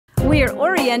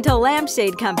We're Oriental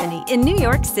Lampshade Company in New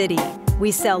York City.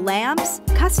 We sell lamps,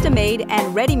 custom-made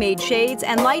and ready-made shades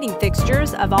and lighting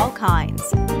fixtures of all kinds.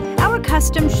 Our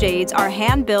custom shades are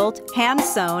hand-built,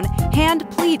 hand-sewn,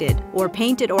 hand-pleated, or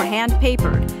painted or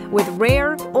hand-papered, with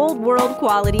rare, old-world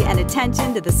quality and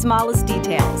attention to the smallest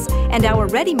details. And our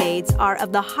ready-mades are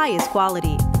of the highest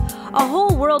quality. A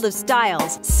whole world of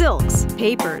styles, silks,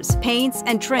 papers, paints,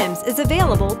 and trims is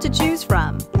available to choose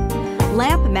from.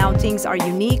 Lamp mountings are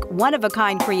unique,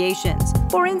 one-of-a-kind creations.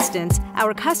 For instance,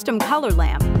 our custom color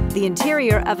lamp, the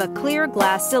interior of a clear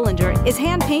glass cylinder, is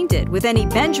hand-painted with any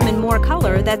Benjamin Moore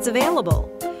color that's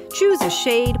available. Choose a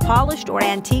shade, polished or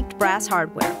antiqued brass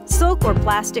hardware, silk or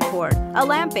plastic cord, a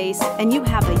lamp base, and you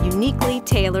have a uniquely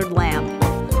tailored lamp.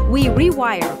 We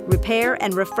rewire, repair,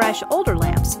 and refresh older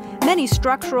lamps. Many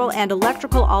structural and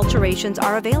electrical alterations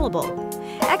are available.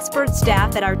 Expert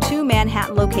staff at our two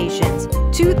Manhattan locations,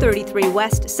 233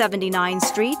 West 79th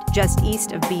Street, just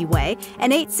east of B-Way,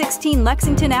 and 816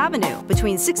 Lexington Avenue,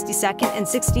 between 62nd and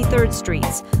 63rd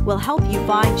Streets, will help you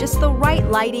find just the right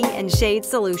lighting and shade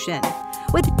solution.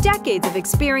 With decades of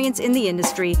experience in the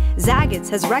industry, Zagat's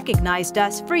has recognized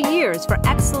us for years for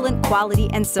excellent quality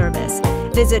and service.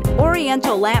 Visit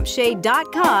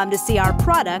OrientalLampshade.com to see our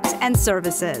products and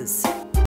services.